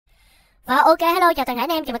Và ok, hello, chào toàn thể anh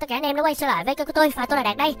em, chào mừng tất cả anh em đã quay trở lại với kênh của tôi và tôi là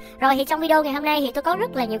Đạt đây. Rồi thì trong video ngày hôm nay thì tôi có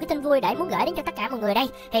rất là nhiều cái tin vui để muốn gửi đến cho tất cả mọi người đây.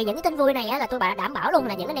 Thì những cái tin vui này á là tôi đảm bảo luôn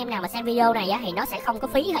là những anh em nào mà xem video này á thì nó sẽ không có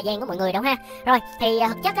phí thời gian của mọi người đâu ha. Rồi thì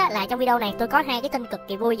thực chất á là trong video này tôi có hai cái tin cực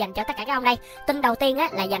kỳ vui dành cho tất cả các ông đây. Tin đầu tiên á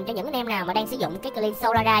là dành cho những anh em nào mà đang sử dụng cái clean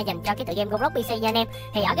Solara dành cho cái tựa game Roblox PC nha anh em.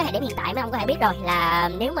 Thì ở cái thời điểm hiện tại mấy ông có thể biết rồi là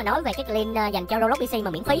nếu mà nói về cái clean dành cho Roblox PC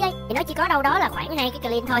mà miễn phí ấy thì nó chỉ có đâu đó là khoảng hai cái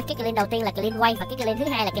clean thôi. Cái clean đầu tiên là clean quay và cái clean thứ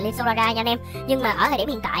hai là clean Solara nha anh em. Nhưng mà ở thời điểm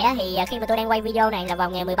hiện tại á, thì khi mà tôi đang quay video này là vào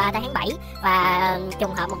ngày 13 tháng 7 và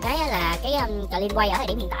trùng hợp một cái là cái clean quay ở thời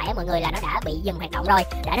điểm hiện tại á, mọi người là nó đã bị dừng hoạt động rồi,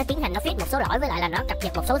 đã nó tiến hành nó fix một số lỗi với lại là nó cập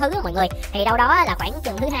nhật một số thứ á, mọi người. Thì đâu đó là khoảng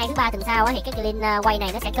chừng thứ hai thứ ba tuần sau á, thì cái clean quay này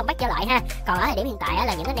nó sẽ comeback trở lại ha. Còn ở thời điểm hiện tại á,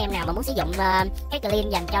 là những anh em nào mà muốn sử dụng cái clean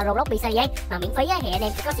dành cho Roblox PC ấy mà miễn phí á, thì anh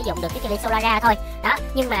em chỉ có sử dụng được cái clean Solara thôi đó.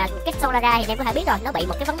 Nhưng mà cái Solara thì anh em có thể biết rồi, nó bị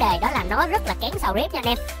một cái vấn đề đó là nó rất là kén sào rep nha anh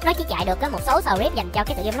em. Nó chỉ chạy được có một số sào rep dành cho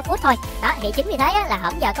cái tựa game Fluxus thôi đó. Thì chính vì thế á, là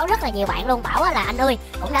hổng giờ có rất là nhiều bạn luôn bảo là anh ơi,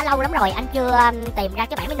 cũng đã lâu lắm rồi anh chưa tìm ra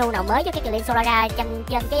cái bản menu nào mới cho cái clean Solara trên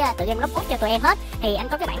cái tựa game Roblox cho tụi em hết. Thì anh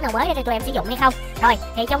có cái bản nào mới để cho tụi em sử dụng hay không? Rồi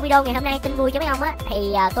thì trong video ngày hôm nay tin vui cho mấy ông á,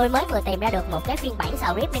 thì tôi mới vừa tìm ra được một cái phiên bản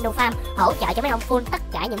sào rep menu farm hỗ trợ cho mấy ông full tất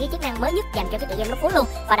cả những cái chức năng mới nhất dành cho cái tựa game Roblox luôn,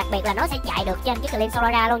 và đặc biệt là nó sẽ chạy được trên cái clean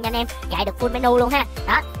Solara luôn nha anh em, chạy được full menu luôn ha.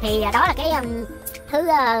 Đó thì đó là cái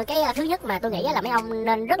thứ nhất mà tôi nghĩ là mấy ông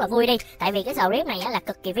nên rất là vui đi, tại vì cái sào rep này là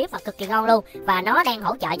cực kỳ vip và cực kỳ ngon luôn, và nó đang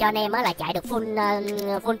hỗ trợ cho anh em là chạy được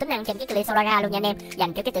full tính năng trên cái clean Solara luôn nha anh em,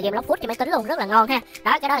 dành cho cái tựa game Blox cho máy tính luôn, rất là ngon ha.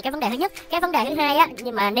 Đó, cái đó là cái vấn đề thứ nhất. Cái vấn đề thứ hai á,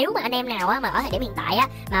 nhưng mà nếu mà anh em nào á mà ở thời điểm hiện tại á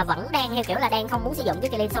mà vẫn đang theo kiểu là đang không muốn sử dụng cái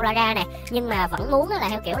clean Solara này, nhưng mà vẫn muốn là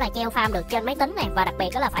theo kiểu là treo farm được trên máy tính này, và đặc biệt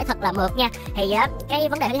đó là phải thật là mượt nha, thì cái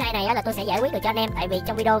vấn đề thứ hai này á là tôi sẽ giải quyết được cho anh em. Tại vì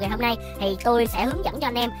trong video ngày hôm nay thì tôi sẽ hướng dẫn cho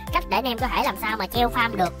anh em cách để anh em có thể làm sao mà treo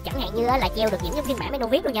farm được, chẳng hạn như là treo được những cái phiên bản menu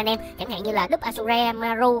VIP luôn nha anh em, chẳng hạn như là Đúp Azure,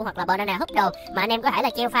 Maru hoặc là Banana Hub đồ mà anh em có thể là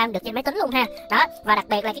treo farm được trên máy tính luôn ha. Đó, và đặc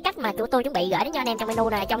biệt là cái cách mà tôi chuẩn bị gửi đến cho anh em trong menu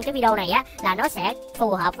này, trong cái video này á, là nó sẽ phù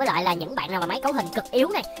hợp với lại là những bạn nào mà máy cấu hình cực yếu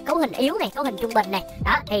này, cấu hình yếu này, cấu hình trung bình này.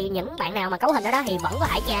 Đó thì những bạn nào mà cấu hình đó thì vẫn có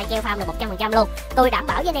thể treo farm được 100% luôn, tôi đảm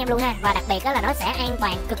bảo với anh em luôn ha. Và đặc biệt đó là nó sẽ an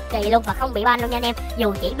toàn cực kỳ luôn và không bị ban luôn nha anh em,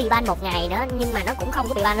 dù chỉ bị ban một ngày nữa nhưng mà nó cũng không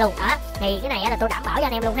có bị ban luôn. Đó thì cái này là tôi đảm bảo cho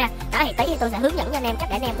anh em luôn ha. Đó thì tí thì tôi sẽ hướng dẫn cho anh em cách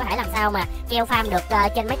để anh em có thể làm sao mà treo farm được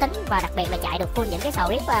trên máy tính, và đặc biệt là chạy được full những cái sào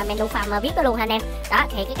rep menu farm VIP đó luôn ha anh em. Đó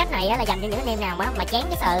thì cái cách này là dành cho những anh em nào mà chán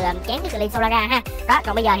cái clean Solara ha. Đó,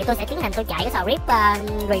 còn bây giờ thì tôi sẽ tiến hành tôi chạy cái sào rep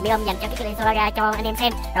premium dành cho cái clean Solara cho anh em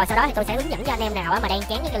xem, rồi sau đó thì tôi sẽ hướng dẫn cho anh em nào mà đang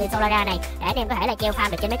chán cái clean Solara này để anh em có thể là treo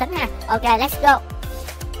farm được trên máy tính ha. Ok, let's go.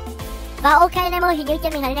 Và ok anh em ơi, thì như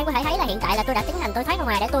trên màn hình anh em có thể thấy là hiện tại là tôi đã tiến hành tôi thoát ra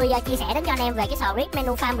ngoài để tôi chia sẻ đến cho anh em về cái sào rep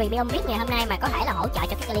menu farm premium VIP ngày hôm nay mà có thể là hỗ trợ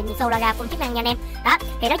cho cái clean Solara full chức năng nha anh em. Đó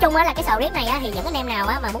thì nói chung á là cái sào rep này á, thì những anh em nào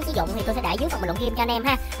á mà muốn sử dụng thì tôi sẽ để dưới phần bình luận Ghim cho anh em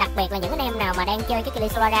ha. Đặc biệt là những anh em nào mà đang chơi cái clean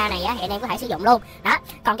Solara này á thì anh em có thể sử dụng luôn. Đó,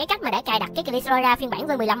 còn cái cách mà để cài đặt cái clean Solara phiên bản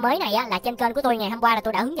V15 mới này á là trên kênh của tôi ngày hôm qua là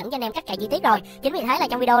tôi đã hướng dẫn cho anh em cách cài chi tiết rồi. Chính vì thế là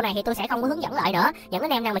trong video này thì tôi sẽ không có hướng dẫn lại nữa. Những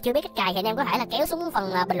anh em nào mà chưa biết cách cài thì anh em có thể là kéo xuống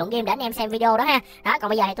phần bình luận Ghim để anh em xem video đó ha. Đó, còn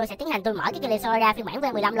bây giờ thì tôi sẽ tiến hành tôi mở cái clean Solara phiên bản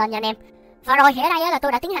V15 lên nha anh em. Và rồi thì ở đây là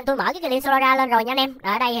tôi đã tiến hành tôi mở cái clean Solara lên rồi nha anh em.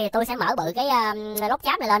 Ở đây thì tôi sẽ mở bự cái lốc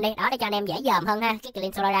cháp này lên đi, đó để cho anh em dễ dòm hơn ha. Cái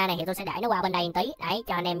clean Solara này thì tôi sẽ để nó qua bên đây một tí để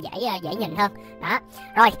cho anh em dễ nhìn hơn. Đó.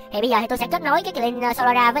 Rồi thì bây giờ thì tôi sẽ kết nối cái clean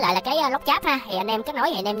Solara với lại là cái lốc cháp ha. Thì anh em kết nối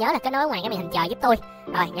thì anh em nhớ là kết nối ngoài cái màn hình chờ giúp tôi.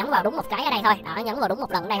 Rồi nhấn vào đúng một cái ở đây thôi. Đó, nhấn vào đúng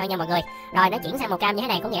một lần ở đây thôi nha mọi người. Rồi nó chuyển sang màu cam như thế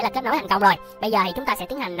này có nghĩa là kết nối thành công rồi. Bây giờ thì chúng ta sẽ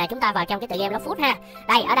tiến hành là chúng ta vào trong cái tựa game Fluxus ha.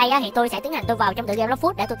 Đây ở đây thì tôi sẽ tiến hành tôi vào trong tựa game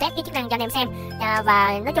Fluxus để tôi test cái chức năng cho anh em xem.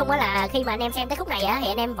 Và nói chung là khi mà anh em xem tới khúc này thì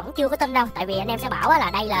anh em vẫn chưa có tin đâu, tại vì anh em sẽ bảo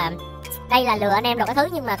là đây là lừa anh em rồi cái thứ,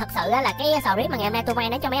 nhưng mà thật sự là cái sào rep mà ngày hôm nay tôi mang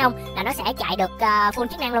đến cho mấy ông là nó sẽ chạy được full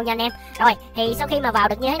chức năng luôn nha anh em. Rồi thì sau khi mà vào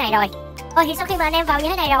được như thế này rồi, thì sau khi mà anh em vào như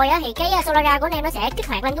thế này rồi á thì cái Solara của anh em nó sẽ kích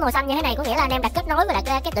hoạt lên cái màu xanh như thế này, có nghĩa là anh em đã kết nối với lại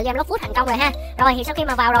cái tựa game Fluxus thành công rồi ha. Rồi thì sau khi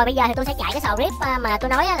mà vào rồi bây giờ thì tôi sẽ chạy cái sào rep mà tôi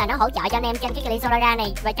nói là nó hỗ trợ cho anh em trên cái clean Solara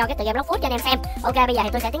này và cho cái tựa game Fluxus cho anh em xem. Ok, bây giờ thì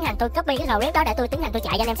tôi sẽ tiến hành tôi copy cái sào rep đó để tôi tiến hành tôi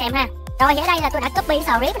chạy cho anh em xem ha. Rồi thì ở đây là tôi đã copy cái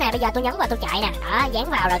sào rep này, bây giờ tôi nhấn vào tôi chạy nè. Đó, dán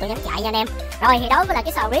vào rồi tôi nhấn chạy nha anh em. Rồi thì đối với là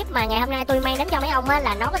cái sào rep mà ngày hôm nay tôi mang đến cho mấy ông á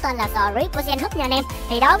là nó có tên là sào rep của CHÍNH nha anh em.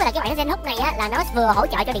 Thì đối với là cái bản CHÍNH này á là nó vừa hỗ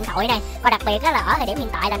trợ cho điện thoại này, và đặc biệt á là ở thời điểm hiện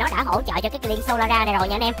tại là nó đã hỗ trợ cho cái clean Solara này rồi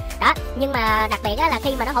nha anh em. Đó, nhưng mà đặc biệt á là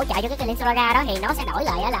khi mà nó hỗ trợ cho cái clean Solara đó thì nó sẽ đổi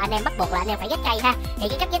lại là anh em bắt buộc là anh em phải ghép cây ha. Thì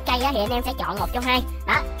cái cách ghép cây á thì anh em sẽ chọn một trong hai.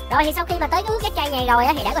 Đó, Rồi thì sau khi mà tới cái bước ghép cây này rồi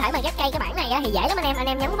á, thì để có thể mà ghép cây cái bảng này á, thì dễ lắm anh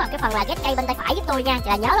em nhấn vào cái phần là ghép cây bên tay phải giúp tôi nha,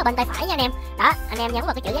 là nhớ là bên tay phải nha anh em. Đó, anh em nhấn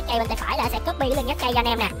vào cái chữ ghép cây bên tay phải là sẽ copy cái link ghép cây cho anh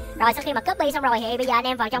em nè. Rồi sau khi mà copy xong rồi thì bây giờ anh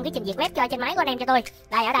em vào trong cái trình duyệt web cho trên máy của anh em cho tôi.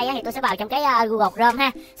 Đây ở đây á, thì tôi sẽ vào trong cái Google Chrome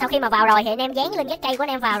ha. Sau khi mà vào rồi thì anh em dán cái link ghép cây của anh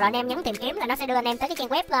em vào, rồi anh em nhấn tìm kiếm là nó sẽ đưa anh em tới cái trang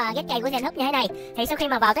web ghép cây của CHÍNH như thế này. Thì sau khi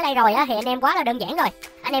mà vào tới đây rồi á, thì anh em quá là đơn giản rồi.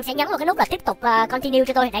 Anh em sẽ nhấn vào cái nút là tiếp tục continue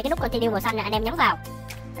cho tôi. Đây cái nút continue màu xanh này anh em nhấn vào.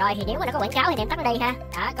 Rồi thì nếu mà nó có quảng cáo thì anh em tắt ở đây ha.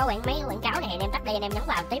 Đó, có mấy cái quảng cáo này thì anh em tắt đây, anh em nhấn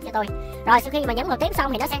vào tiếp cho tôi. Rồi sau khi mà nhấn vào tiếp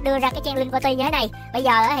xong thì nó sẽ đưa ra cái trang link VT như thế này. Bây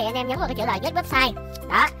giờ thì anh em nhấn vào cái chữ là get website.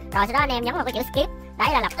 Đó, rồi sau đó anh em nhấn vào cái chữ skip. Đấy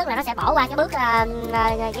là lập tức là nó sẽ bỏ qua cái bước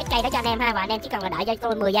ghép cây đó cho anh em ha, và anh em chỉ cần là đợi cho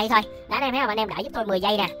tôi 10 giây thôi. Đó anh em thấy không, anh em đợi giúp tôi 10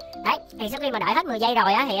 giây nè. Đấy, thì sau khi mà đợi hết 10 giây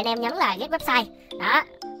rồi á thì anh em nhấn là get website. Đó.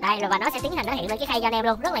 Đây rồi, và nó sẽ tiến hành nó hiện lên cái khay cho anh em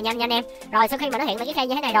luôn, rất là nhanh nha anh em. Rồi sau khi mà nó hiện lên cái khay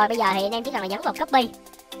như thế này rồi, bây giờ thì anh em chỉ cần là nhấn vào copy.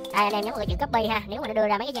 Đây anh em nhấn vào cái chữ copy ha, nếu mà nó đưa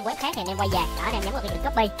ra mấy cái trang web khác thì anh em quay về. Đó anh em nhấn vào cái chữ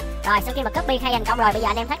copy. Rồi sau khi mà copy khay thành công rồi, bây giờ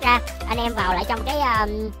anh em thoát ra, anh em vào lại trong cái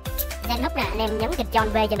gen hub nè, anh em nhấn kịch Tròn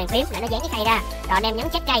V trên bàn phím để nó dán cái khay ra. Rồi anh em nhấn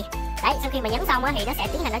check cây. Đấy, sau khi mà nhấn xong á thì nó sẽ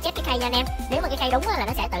tiến hành nó check cái khay nha anh em. Nếu mà cái khay đúng á là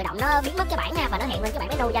nó sẽ tự động nó biến mất cái bảng ha, và nó hiện lên cái bảng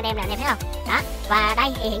menu cho anh em nè, anh em thấy không? Đó. Và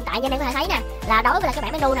đây thì hiện tại như anh em có thể thấy nè, là đối với là cái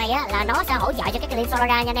bảng menu này á là nó sẽ hỗ trợ cho cái clip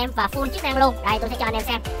Solara nha anh em, và full chức năng luôn. Đây tôi sẽ cho anh em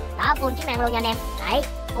xem. Đó, full chức năng luôn nha anh em. Đấy,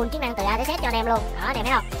 full chức năng từ A đến Z cho anh em luôn. Đó anh em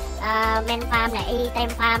thấy không? Men farm này, item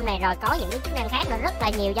farm này, rồi có những cái chức năng khác nữa rất là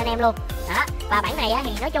nhiều cho anh em luôn. Đó, và bản này á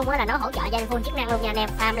thì nói chung á là nó hỗ trợ cho anh full chức năng luôn nha anh em.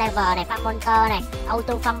 Farm level này, farm monster này,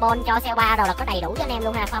 auto farm ball cho xe ba rồi là có đầy đủ cho anh em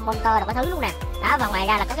luôn ha, farm monster là có thứ luôn nè. Đó, và ngoài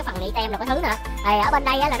ra là có cái phần item là có thứ nữa. Thì ở bên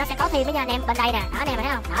đây á là nó sẽ có thêm với nha anh em, bên đây nè. Đó anh em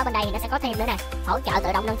thấy không? Ở bên đây thì nó sẽ có thêm nữa nè, hỗ trợ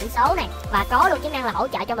tự động nâng chỉ số này, và có luôn chức năng là hỗ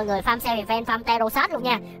trợ cho mọi người farm CHÍNH, farm TRONG luôn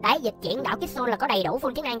nha. Đấy, dịch chuyển đảo kích là có đầy đủ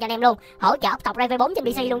full chức năng cho anh em luôn, hỗ trợ ốc tộc Ray V4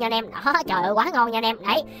 trên PC luôn nha anh em. Đó, trời ơi quá ngon nha anh em.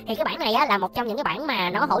 Đấy, thì cái bản này á là một trong những cái bản mà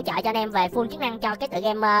nó hỗ trợ cho anh em về full chức năng cho cái tựa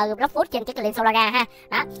game Fluxus trên cái clip Solara ha.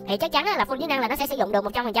 Đó, thì chắc chắn là full chức năng là nó sẽ sử dụng được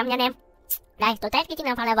 100% nha anh em. Đây, tôi test cái chức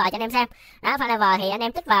năng farm level cho anh em xem. Đó, farm level thì anh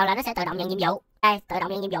em tích vào là nó sẽ tự động nhận nhiệm vụ. Đây, tự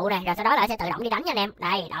động nhận nhiệm vụ này, rồi sau đó là sẽ tự động đi đánh nha anh em.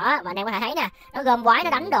 Đây, đó, và anh em có thể thấy nè, nó gom quái, nó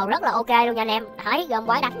đánh đồ rất là ok luôn nha anh em. Thấy gom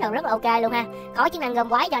quái đánh đồ rất là ok luôn ha. Có chức năng gom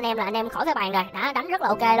quái cho anh em là anh em khỏi phải bàn rồi. Đó, đánh rất là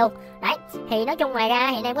ok luôn. Đấy, thì nói chung ngoài ra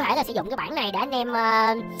thì anh em có thể là sử dụng cái bản này để anh em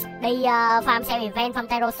đi farm CHÍNH, farm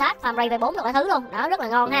TRONG, farm Ray V4 rồi cái thứ luôn. Đó, rất là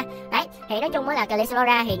ngon ha. Đấy, thì nói chung là clip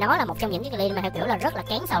Solara thì nó là một trong những cái clip mà theo kiểu là rất là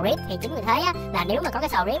kén sầu thì chính vì thế á là nếu mà có cái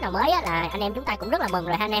sầu nào mới á là anh em chúng ta cũng rất là mừng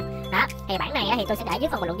rồi ha anh em. Đó, thì bản này á thì tôi sẽ để dưới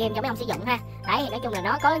phần bình luận game cho mấy ông sử dụng ha. Đấy, thì nói chung là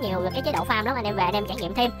nó có nhiều cái chế độ farm đó, anh em về anh em trải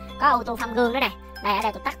nghiệm thêm. Có auto farm gương nữa này. Đây ở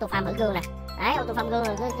đây tôi tắt tôi farm thử gương nè. Đấy, auto farm gương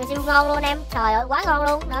là siêu ngon luôn anh em. Trời ơi quá ngon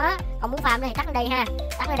luôn. Đó, còn muốn farm thì tắt ở đây ha.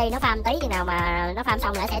 Tắt ở đây nó farm tí, khi nào mà nó farm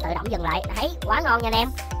xong là sẽ tự động dừng lại. Thấy quá ngon nha anh em.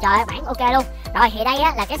 Trời ơi bản ok luôn. Rồi thì đây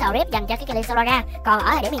á là cái sầu dành cho cái clip Solara. Còn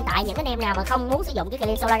ở thời điểm hiện tại những anh em nào mà không muốn sử dụng cái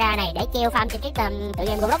clip Solara này để treo farm trên cái tựa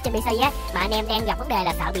game Roblox trên PC á, mà anh em đang gặp vấn đề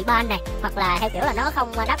là sợ bị ban này, hoặc là theo kiểu là nó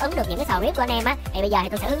không đáp ứng được những cái sầu của anh em á, thì bây giờ thì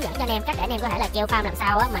tôi sẽ hướng dẫn cho anh em cách để anh em có thể là treo farm làm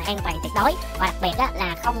sao á mà an toàn tuyệt đối, và đặc biệt á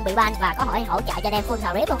là không bị ban và có thể hỗ trợ cho anh em full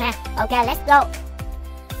sầu luôn ha. Ok, let's go.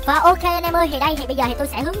 Và ok anh em ơi, thì đây thì bây giờ thì tôi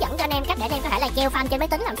sẽ hướng dẫn cho anh em cách để anh em có thể là treo farm trên máy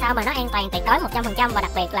tính làm sao mà nó an toàn tuyệt đối 100%, và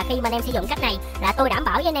đặc biệt là khi mà anh em sử dụng cách này là tôi đảm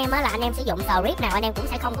bảo với anh em á là anh em sử dụng script nào anh em cũng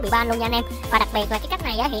sẽ không có bị ban luôn nha anh em. Và đặc biệt là cái cách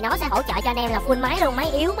này á thì nó sẽ hỗ trợ cho anh em là full máy luôn, máy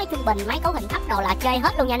yếu, máy trung bình, máy cấu hình thấp đồ là chơi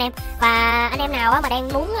hết luôn nha anh em. Và anh em nào á mà đang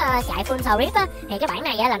muốn chạy full script á thì cái bản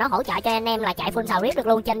này á là nó hỗ trợ cho anh em là chạy full script được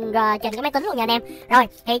luôn trên cái máy tính luôn nha anh em. Rồi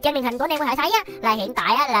thì trên màn hình của anh em có thể thấy á là hiện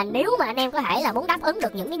tại á là nếu mà anh em có thể là muốn đáp ứng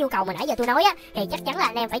được những cái nhu cầu mà nãy giờ tôi nói á thì chắc chắn là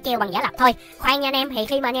anh em phải treo bằng giả lập thôi. Khoan nha anh em, thì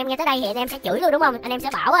khi mà anh em nghe tới đây thì anh em sẽ chửi luôn đúng không? Anh em sẽ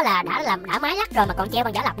bảo là đã máy lắc rồi mà còn treo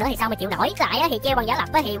bằng giả lập nữa thì sao mà chịu nổi. Lại thì treo bằng giả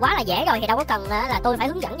lập thì quá là dễ rồi, thì đâu có cần là tôi phải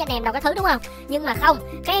hướng dẫn cho anh em đâu cái thứ đúng không? Nhưng mà không,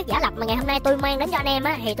 cái giả lập mà ngày hôm nay tôi mang đến cho anh em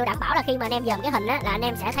á thì tôi đảm bảo là khi mà anh em dòm cái hình á là anh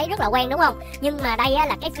em sẽ thấy rất là quen đúng không? Nhưng mà đây á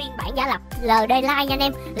là cái phiên bản giả lập LD Lite nha anh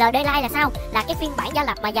em. LD Lite là sao? Là cái phiên bản giả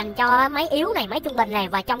lập mà dành cho máy yếu này, máy trung bình này,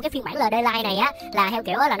 và trong cái phiên bản LD Lite này á là theo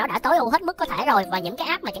kiểu là nó đã tối ưu hết mức có thể rồi, và những cái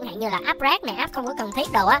app mà chẳng hạn như là app rác này, app không có cần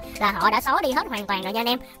thiết đồ á là họ đã xóa đi hết hoàn toàn rồi nha anh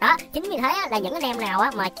em. Đó, chính vì thế á, là những anh em nào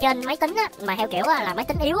á mà trên máy tính á mà theo kiểu là máy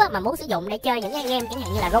tính yếu á mà muốn sử dụng để chơi những cái game chẳng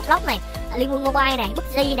hạn như là Roblox này, Liên Quân Mobile này,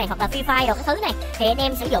 PUBG này, hoặc là Free Fire đồ cái thứ này, thì anh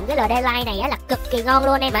em sử dụng cái LD Lite này á là cực kỳ ngon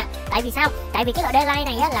luôn anh em ạ. Tại vì sao? Tại vì cái LD Lite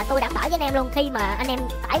này á là tôi đảm bảo với anh em luôn, khi mà anh em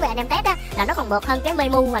tải về anh em test á là nó còn mượt hơn cái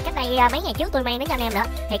memu mà cách đây mấy ngày trước tôi mang đến cho anh em nữa.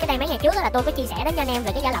 Thì cái đây mấy ngày trước là tôi có chia sẻ đến cho anh em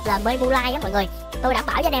về cái giả lập là memu Lite á mọi người. Tôi đảm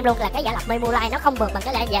bảo với anh em luôn là cái giả lập memu Lite nó không mượt bằng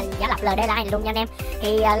cái giả lập LD Lite này luôn nha anh em.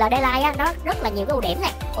 Thì LD Lite á nó rất là nhiều cái ưu điểm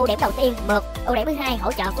này. ưu điểm đầu tiên mượt, ưu điểm thứ hai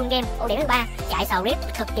hỗ trợ full game, ưu điểm thứ ba chạy sầu rip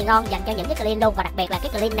cực kỳ ngon dành cho những cái clean luôn, và đặc biệt là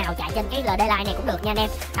cái clean nào chạy trên cái LD line này cũng được nha anh em.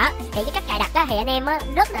 Đó thì cái cách cài đặt á thì anh em á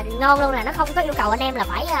rất là ngon luôn, là nó không có yêu cầu anh em là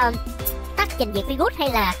phải tắt trình duyệt virus hay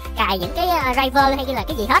là cài những cái driver hay là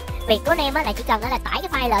cái gì hết. Việc của anh em á là chỉ cần là tải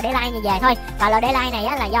cái file LD line này về thôi. Và LD line này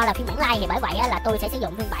á là do là phiên bản live thì bởi vậy á là tôi sẽ sử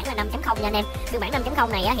dụng phiên bản là 5.0 nha anh em. Phiên bản 5.0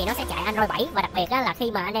 này á thì nó sẽ chạy Android 7, và đặc biệt á là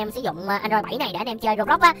khi mà anh em sử dụng Android 7 này để anh em chơi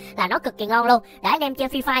Roblox á là nó cực kỳ ngon luôn. Để anh em chơi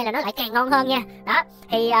Free Fire là nó lại càng ngon hơn nha. Đó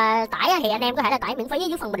thì tải á, thì anh em có thể là tải miễn phí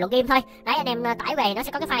dưới phần bình luận Ghim thôi. Đấy anh em tải về nó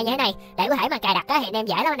sẽ có cái file như thế này để có thể mà cài đặt á, thì anh em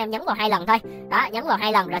dễ lắm, anh em nhấn vào 2 lần thôi. Đó nhấn vào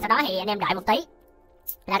 2 lần rồi sau đó thì anh em đợi một tí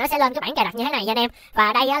là nó sẽ lên cái bản cài đặt như thế này nha anh em.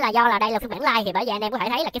 Và đây á là do là đây là phiên bản live thì bởi vậy anh em có thể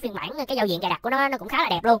thấy là cái phiên bản cái giao diện cài đặt của nó cũng khá là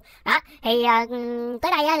đẹp luôn. Đó thì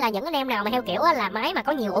tới đây á là những anh em nào mà theo kiểu á, là máy mà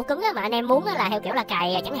có nhiều ổ cứng á, mà anh em muốn á, là theo kiểu là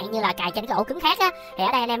cài chẳng hạn như là cài trên cái ổ cứng khác á, thì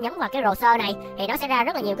ở đây anh em nhấn vào cái browser này thì nó sẽ ra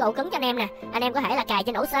rất là nhiều cái ổ cứng cho anh em nè. Anh em có thể là cài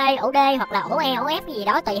trên ổ C, ổ D hoặc là ổ E, ổ F gì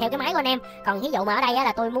đó tùy theo cái máy của anh em. Còn ví dụ mà ở đây á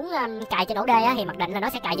là tôi muốn cài trên ổ D á, thì mặc định là nó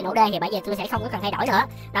sẽ cài trên ổ D, thì bởi vậy tôi sẽ không có cần thay đổi nữa.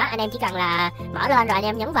 Đó anh em chỉ cần là mở lên rồi anh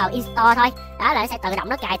em nhấn vào install thôi. Đó là nó sẽ tự động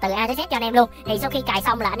nó cài từ A tới Z cho anh em luôn. Thì sau khi cài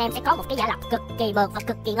xong là anh em sẽ có một cái giả lập cực kỳ mượt và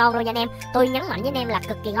cực kỳ ngon luôn nha anh em. Tôi nhấn mạnh với anh em là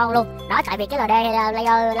cực kỳ ngon luôn. Đó tại vì cái LD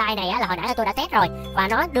layer line này á là hồi nãy là tôi đã test rồi và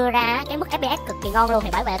nó đưa ra cái mức FPS cực kỳ ngon luôn, thì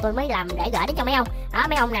bởi vậy tôi mới làm để gửi đến cho mấy ông. Đó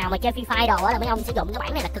mấy ông nào mà chơi Free Fire đồ á là mấy ông sử dụng cái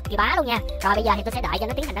bản này là cực kỳ bá luôn nha. Rồi bây giờ thì tôi sẽ đợi cho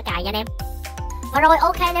nó tiến hành nó cài nha anh em. Và rồi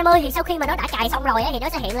ok anh em ơi, thì sau khi mà nó đã cài xong rồi á thì nó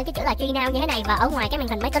sẽ hiện lên cái chữ là truy now như thế này, và ở ngoài cái màn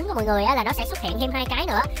hình máy tính của mọi người á là nó sẽ xuất hiện thêm 2 cái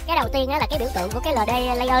nữa. Cái đầu tiên á là cái biểu tượng của cái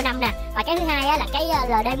LD layer 5 nè, và cái thứ hai á là cái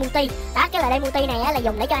LD multi. Đó cái LD multi này á là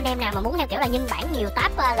dùng để cho anh em nào mà muốn theo kiểu là nhân bản nhiều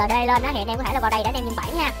tab LD lên á thì anh em có thể là vào đây để anh em nhân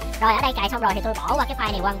bản nha. Rồi ở đây cài xong rồi thì tôi bỏ qua cái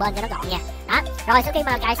file này qua bên cho nó gọn nha. Đó rồi sau khi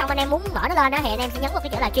mà cài xong anh em muốn mở nó lên á thì anh em sẽ nhấn vào cái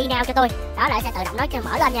chữ là truy now cho tôi. Đó là sẽ tự động nó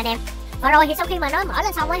mở lên nha anh em. Và rồi thì sau khi mà nó mở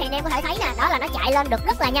lên xong á thì anh em có thể thấy nè, đó là nó chạy lên được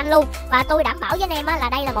rất là nhanh luôn. Và tôi đảm bảo với anh em á là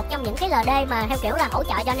đây là một trong những cái LD mà theo kiểu là hỗ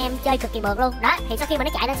trợ cho anh em chơi cực kỳ mượt luôn. Đó thì sau khi mà nó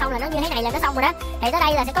chạy lên xong là nó như thế này là nó xong rồi đó. Thì tới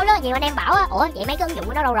đây là sẽ có rất là nhiều anh em bảo á, ủa vậy mấy cái ứng dụng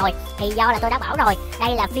của nó đâu rồi? Thì do là tôi đã bảo rồi,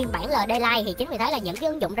 đây là phiên bản LD Lite, thì chính vì thế là những cái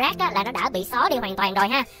ứng dụng rác á là nó đã bị xóa đi hoàn toàn rồi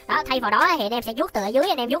ha. Đó thay vào đó thì anh em sẽ vuốt từ ở dưới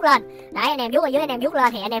anh em vuốt lên. Đấy anh em vuốt ở dưới anh em vuốt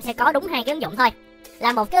lên thì anh em sẽ có đúng 2 cái ứng dụng thôi.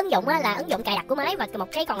 Là một cái ứng dụng á, là ứng dụng cài đặt của máy, và một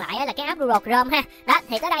cái còn lại á, là cái app Roblox Chrome ha. Đó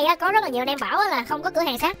thì tới đây á, có rất là nhiều anh em bảo á, là không có cửa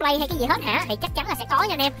hàng CH Play hay cái gì hết hả? Thì chắc chắn là sẽ có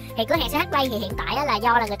nha anh em. Thì cửa hàng CH Play thì hiện tại á, là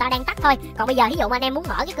do là người ta đang tắt thôi. Còn bây giờ ví dụ mà anh em muốn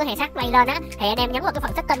mở cái cửa hàng CH Play lên á thì anh em nhấn vào cái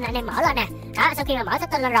phần setting anh em mở lên nè. Đó sau khi mà mở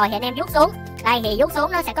setting lên rồi thì anh em vuốt xuống. Đây thì vuốt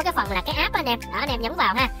xuống nó sẽ có cái phần là cái app á, anh em. Đó anh em nhấn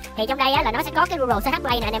vào ha. Thì trong đây á, là nó sẽ có cái Roblox CH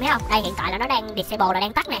Play nè anh em thấy không? Đây hiện tại là nó đang disable là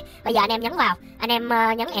đang tắt nè. Bây giờ anh em nhấn vào, anh em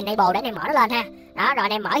nhấn enable để anh em mở nó lên ha. Đó rồi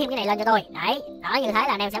anh em mở thêm cái này lên cho tôi. Đấy đó như thế là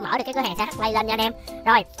anh em sẽ mở được cái cửa hàng CH Play lên nha anh em.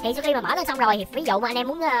 Rồi thì sau khi mà mở lên xong rồi thì ví dụ mà anh em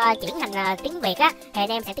muốn chuyển thành tiếng Việt á thì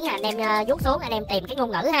anh em sẽ tiến hành anh em vuốt xuống anh em tìm cái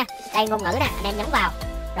ngôn ngữ ha. Đây ngôn ngữ nè anh em nhấn vào.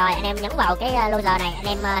 Rồi anh em nhấn vào cái loader này anh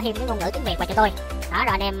em thêm cái ngôn ngữ tiếng Việt vào cho tôi. Đó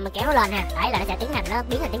rồi anh em kéo nó lên ha. Đấy là nó sẽ tiến hành nó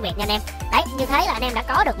biến thành tiếng Việt nha anh em. Đấy như thế là anh em đã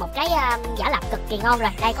có được một cái giả lập cực kỳ ngon rồi.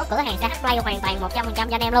 Đây có cửa hàng CH Play hoàn toàn 100%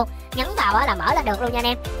 cho anh em luôn. Nhấn vào á là mở lên được luôn nha anh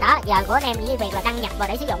em. Đó giờ của anh em chỉ việc là đăng nhập vào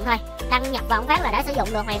để sử dụng thôi. Đăng nhập vào một phát là đã sử dụng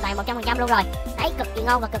được hoàn toàn 100% luôn rồi. Đấy cực kỳ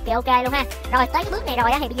ngon và cực kỳ ok luôn ha. Rồi tới cái bước này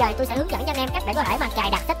rồi á thì bây giờ tôi sẽ hướng dẫn cho anh em cách để có thể mà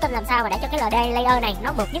cài đặt setting làm sao mà để cho cái LD layer này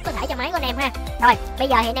nó mượt nhất có thể cho máy của anh em ha. Rồi bây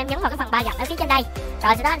giờ thì anh em nhấn vào cái phần ba gạch ở phía trên đây.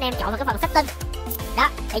 Rồi sau đó anh em chọn vào cái phần setting. Đó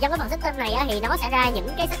thì trong cái phần setting này á, thì nó sẽ ra những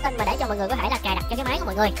cái setting mà để cho mọi người có thể là cài đặt cho cái máy của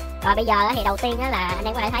mọi người. Rồi bây giờ á, thì đầu tiên á, là anh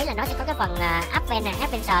em có thể thấy là nó sẽ có cái phần advanced này,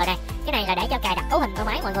 advanced này. Cái này là để cho cài đặt cấu hình của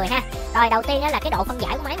máy mọi người ha. Rồi đầu tiên á, là cái độ phân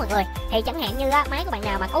giải của máy mọi người. Thì chẳng hạn như á, máy của bạn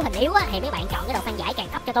nào mà cấu hình yếu á, thì mấy bạn chọn cái độ phân giải càng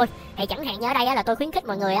thấp cho tôi. Thì chẳng hạn như ở đây á, là tôi khuyến khích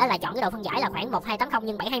mọi người á, là chọn cái độ phân giải là khoảng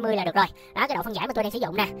 1280 x 720 là được rồi. Đó cái độ phân giải mà tôi đang sử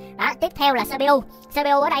dụng nè. Đó tiếp theo là CPU.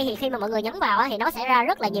 CPU ở đây thì khi mà mọi người nhấn vào á, thì nó sẽ ra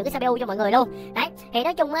rất là nhiều cái CPU cho mọi người luôn. Đấy thì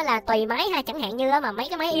nói chung á, là tùy máy ha, chẳng hạn như á, mà mấy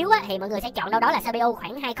cái máy yếu á, thì mọi người sẽ chọn đâu đó là CPU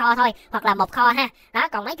khoảng 2 core thôi hoặc là 1 core ha. Đó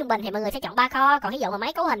còn máy trung bình thì mọi người sẽ chọn 3 core. Còn ví dụ mà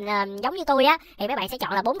máy cấu hình giống như tôi á thì mấy bạn sẽ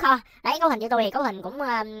chọn là 4 core. Đấy cấu hình như tôi thì cấu hình cũng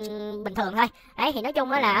bình thường thôi. Đấy thì nói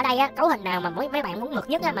chung á, là ở đây á, cấu hình nào mà mấy bạn muốn mượt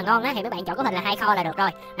nhất á, mà ngon á thì mấy bạn chọn cấu hình là 2 core là được rồi.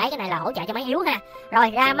 Đấy cái này là hỗ trợ cho máy yếu ha.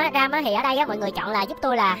 Rồi RAM á thì ở đây á, mọi người chọn là giúp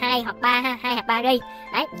tôi là 2 hoặc 3 ha, 2 hoặc 3 GB.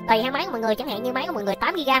 Đấy tùy theo máy của mọi người, chẳng hạn như máy của mọi người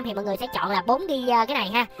 8 GB thì mọi người sẽ chọn là 4 GB cái này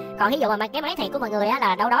ha. Còn ví dụ mà cái máy thiệt của mọi người á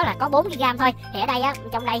là đâu đó là có 4 GB thôi thì ở đây á,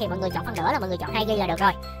 trong đây thì mọi người chọn phân nửa là mọi người chọn 2 GB là được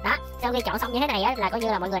rồi. Đó sau khi chọn xong như thế này á, là coi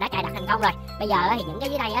như là mọi người đã cài đặt thành công rồi. Bây giờ á, thì những cái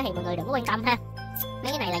dưới đây á, thì mọi người đừng có quan tâm ha.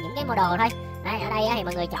 Mấy cái này là những cái model thôi. Đây ở đây á, thì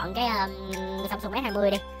mọi người chọn cái Samsung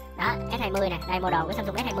S20 đi. Đó S20 nè, đây model của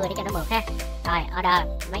Samsung S20 để cho nó mượt ha. Rồi order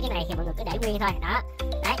mấy cái này thì mọi người cứ để nguyên thôi. Đó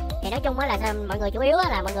đấy thì nói chung á là mọi người chủ yếu á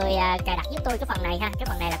là mọi người cài đặt giúp tôi cái phần này ha, cái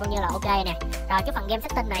phần này là coi như là ok nè. Rồi cái phần game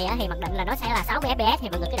setting này á thì mặc định là nó sẽ là 60 fps, thì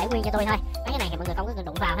mọi người cứ để nguyên cho tôi thôi, mấy cái này thì mọi người không có cần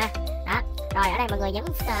đụng vào ha. Đó, rồi ở đây mọi người nhấn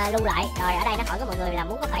lưu lại, rồi ở đây nó hỏi có mọi người là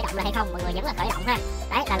muốn có khởi động lại hay không, mọi người nhấn là khởi động ha.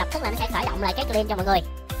 Đấy là lập tức là nó sẽ khởi động lại cái clean cho mọi người.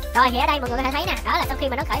 Rồi thì ở đây mọi người có thể thấy nè, đó là sau khi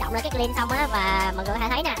mà nó khởi động lại cái clean xong á, và mọi người có thể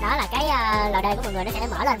thấy nè, đó là cái LD của mọi người nó sẽ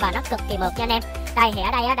mở lên và nó cực kỳ mượt cho anh em. Đây thì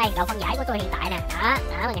ở đây độ phân giải của tôi hiện tại nè, đó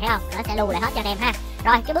mọi người thấy không, nó sẽ lưu lại hết cho anh em ha.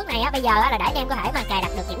 Rồi cái bước này á bây giờ á là để anh em có thể mà cài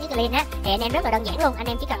đặt được những cái clean á, thì anh em rất là đơn giản luôn, anh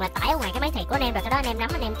em chỉ cần là tải ở ngoài cái máy thiệt của anh em, rồi sau đó anh em nắm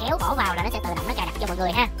anh em kéo bỏ vào là nó sẽ tự động nó cài đặt cho mọi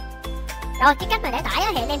người ha. Rồi cái cách mà để tải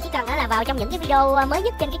á, thì anh em chỉ cần là vào trong những cái video mới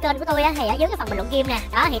nhất trên cái kênh của tôi á, thì ở dưới cái phần bình luận Ghim nè,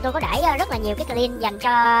 đó thì tôi có để rất là nhiều cái clean dành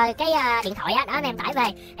cho cái điện thoại á, đó anh em tải về.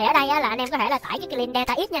 Thì ở đây á là anh em có thể là tải cái clean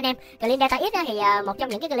Data X nha anh em. Clean Data X á thì một trong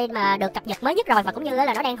những cái clean mà được cập nhật mới nhất rồi, và cũng như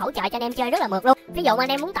là nó đang hỗ trợ cho anh em chơi rất là mượt luôn. Ví dụ mà anh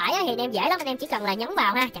em muốn tải á, thì anh em dễ lắm, anh em chỉ cần là nhấn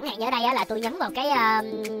vào ha, chẳng hạn như ở đây á là tôi nhấn vào cái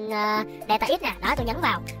Data X nè, đó tôi nhấn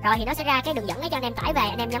vào rồi thì nó sẽ ra cái đường dẫn để cho anh em tải về,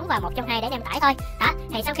 anh em nhấn vào một trong hai để anh em tải thôi. Đó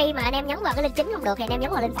thì sau khi mà anh em nhấn vào cái link chính không được thì anh em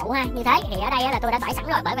nhấn vào link phụ ha, như thế. Thì ở đây là tôi đã tải sẵn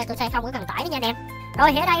rồi, bởi vậy tôi sẽ không có cần tải nữa nha anh em.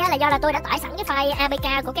 Rồi thì ở đây là do là tôi đã tải sẵn cái file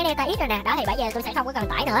APK của cái Data X rồi nè, đó thì bây giờ tôi sẽ không có cần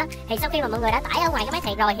tải nữa. Thì sau khi mà mọi người đã tải ở ngoài cái máy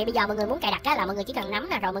thiệt rồi, thì bây giờ mọi người muốn cài đặt á là mọi người chỉ cần nắm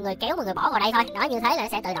nè, rồi mọi người kéo mọi người bỏ vào đây thôi, đó như thế là nó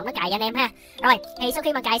sẽ tự động nó cài cho anh em ha. Rồi thì sau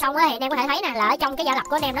khi mà cài xong á thì anh em có thể thấy nè là ở trong cái giả lập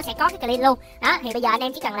của anh em nó sẽ có cái clean luôn. Đó thì bây giờ anh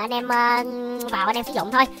em chỉ cần là anh em vào anh em sử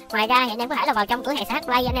dụng thôi. Ngoài ra thì anh em có thể là vào trong cửa hàng CH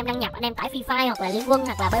Play, anh em đăng nhập, anh em tải Free Fire hoặc là Liên Quân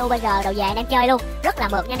hoặc là PUBG đồ về anh em chơi luôn, rất là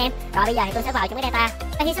mượt nha anh em. Rồi bây giờ thì tôi sẽ vào trong cái data.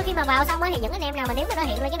 Thì sau khi mà vào xong á thì những anh em nào mà nếu mà nó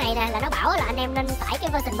hiện lên cái này nè là nó bảo là anh em nên tải cái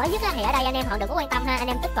version mới nhất á, thì ở đây anh em họ đừng có quan tâm ha, anh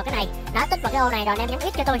em tích vào cái này, đó tích vào cái ô này rồi anh em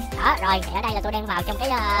nhấn X cho tôi. Đó rồi thì ở đây là tôi đang vào trong cái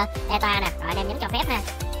data nè, rồi anh em nhấn cho phép ha.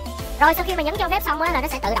 Rồi sau khi mà nhấn cho phép xong á là nó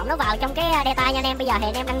sẽ tự động nó vào trong cái data nha anh em. Bây giờ thì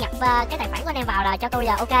anh em đăng nhập cái tài khoản của anh em vào là cho tôi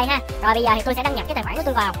là ok ha. Rồi bây giờ thì tôi sẽ đăng nhập cái tài khoản của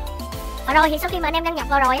tôi vào. Rồi thì sau khi mà anh em đăng nhập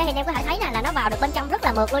vào rồi á, thì anh em có thể thấy là nó vào được bên trong rất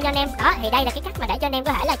là mượt luôn nha anh em. Đó thì đây là cái cách mà để cho anh em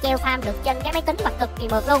có thể là treo farm được trên cái máy tính và cực kỳ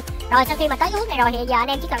mượt luôn. Rồi sau khi mà tới bước này rồi thì giờ anh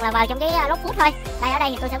em chỉ cần là vào trong cái Fluxus thôi. Đây ở đây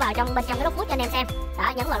thì tôi sẽ vào trong bên trong cái Fluxus cho anh em xem.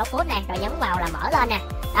 Đó nhấn vào Fluxus này rồi nhấn vào là mở lên nè.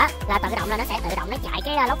 Đó là tự động là nó sẽ tự động nó chạy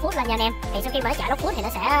cái Fluxus lên nha anh em. Thì sau khi mà nó chạy Fluxus thì nó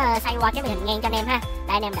sẽ xoay qua cái màn hình ngang cho anh em ha.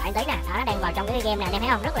 Đây anh em đợi tí nè, đó nó đang vào trong cái game này anh em thấy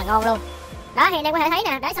không, rất là ngon luôn. Đó thì anh em có thể thấy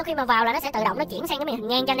nè, đấy sau khi mà vào là nó sẽ tự động nó chuyển sang cái màn hình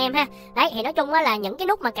ngang cho anh em ha. Đấy thì nói chung á là những cái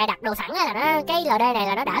nút mà cài đặt đồ sẵn á là nó cái LD này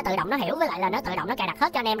là nó đã tự động nó hiểu, với lại là nó tự động nó cài đặt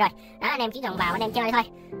hết cho anh em rồi. Đó anh em chỉ cần vào anh em chơi thôi.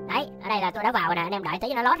 Đấy ở đây là tôi đã vào nè, anh em đợi tí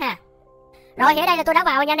cho nó load ha. Rồi thì ở đây là tôi đã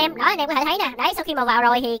vào nha anh em. Đó anh em có thể thấy nè, đấy sau khi mà vào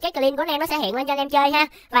rồi thì cái clean của anh em nó sẽ hiện lên cho anh em chơi ha.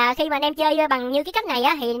 Và khi mà anh em chơi bằng như cái cách này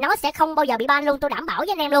á thì nó sẽ không bao giờ bị ban luôn, tôi đảm bảo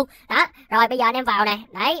với anh em luôn. Đó rồi bây giờ anh em vào nè,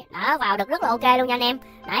 đấy đó vào được rất là ok luôn nha anh em.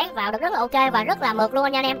 Đấy vào được rất là ok và rất là mượt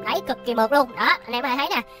luôn nha anh em. Đấy cực kỳ mượt luôn. Đó anh em có thể thấy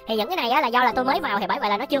nè, thì những cái này á là do là tôi mới vào thì bởi vậy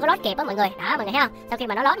là nó chưa có load kịp á mọi người. Đó mọi người thấy không, sau khi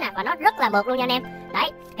mà nó load nè và nó rất là mượt luôn nha anh em.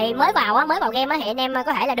 Đấy thì mới vào game á thì anh em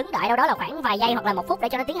có thể là đứng đợi đâu đó là khoảng vài giây hoặc là 1 phút để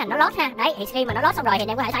cho nó tiến hành nó load ha. Đấy thì khi mà nó load xong rồi thì anh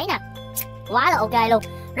em có thể thấy nè, quá là ok luôn,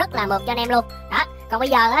 rất là mượt cho anh em luôn. Đó còn bây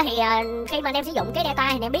giờ á, thì khi mà anh em sử dụng cái data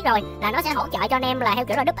thì anh em biết rồi là nó sẽ hỗ trợ cho anh em là theo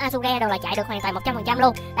kiểu là đúp Azure đồ là chạy được hoàn toàn 100%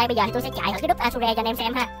 luôn. Đây bây giờ thì tôi sẽ chạy thử cái đúp Azure cho anh em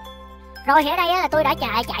xem ha. Rồi thì ở đây á, là tôi đã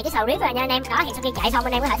chạy cái script rồi nha anh em. Đó thì sau khi chạy xong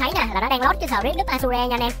anh em có thể thấy nè là nó đang load cái script đúp Azure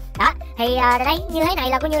nha anh em. Đó thì đây như thế này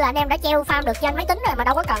là coi như là anh em đã treo farm được trên máy tính rồi, mà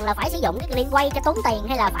đâu có cần là phải sử dụng cái clean quay cho tốn tiền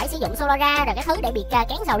hay là phải sử dụng Solara rồi cái thứ để bị cán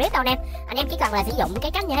script đâu anh em. Anh em chỉ cần là sử dụng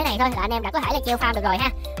cái cách như thế này thôi là anh em đã có thể là treo farm được rồi ha.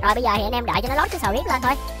 Rồi bây giờ thì anh em đợi cho nó load cái script lên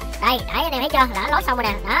thôi. Đây đấy anh em thấy chưa, là nó load xong rồi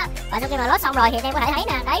nè. Đó và sau khi mà load xong rồi thì anh em có thể thấy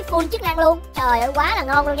nè, đấy full chức năng luôn, trời ơi quá là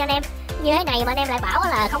ngon luôn nha anh em. Như thế này mà anh em lại bảo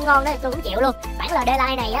là không ngon đó tôi cũng chịu luôn. Bản LD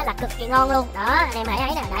line này á là cực kỳ ngon luôn. Đó anh em hãy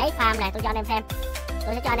thấy nè, đấy farm nè, tôi cho anh em xem,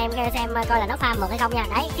 tôi sẽ cho anh em xem coi là nó farm mượt hay không nha.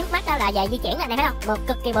 Đấy trước mắt đó là về di chuyển này, anh em thấy không, mượt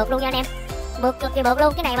cực kỳ mượt luôn nha anh em, mượt cực kỳ mượt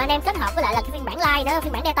luôn. Cái này mà anh em kết hợp với lại là cái phiên bản line nữa,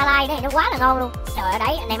 phiên bản data line nữa thì nó quá là ngon luôn. Trời ơi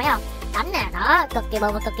đấy anh em thấy không, đánh nè, đó cực kỳ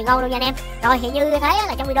mượt và cực kỳ ngon luôn nha anh em. Rồi thì như thế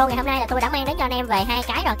là trong video ngày hôm nay là tôi đã mang đến cho anh em về hai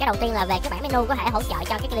cái rồi. Cái đầu tiên là về cái bảng menu có thể hỗ trợ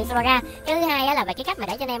cho cái clean Solara. Cái thứ hai là về cái cách mà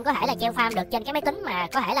để cho anh em có thể là treo farm được trên cái máy tính mà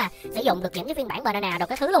có thể là sử dụng được những cái phiên bản banana đồ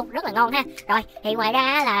cái thứ luôn, rất là ngon ha. Rồi thì ngoài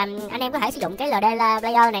ra là anh em có thể sử dụng cái LD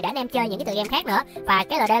player này để anh em chơi những cái tựa game khác nữa. Và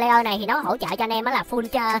cái LD player này thì nó hỗ trợ cho anh em đó là full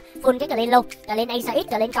cái clean luôn, clean ACX,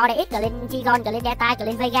 clean Core DX, clean Chigon, clean Data,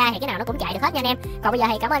 clean Vega thì cái nào nó cũng chạy được hết nha anh em. Còn bây giờ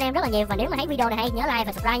thì cảm ơn anh em rất là nhiều, và nếu mà thấy video này hay nhớ like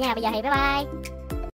và subscribe nha. Bây giờ thì bye bye.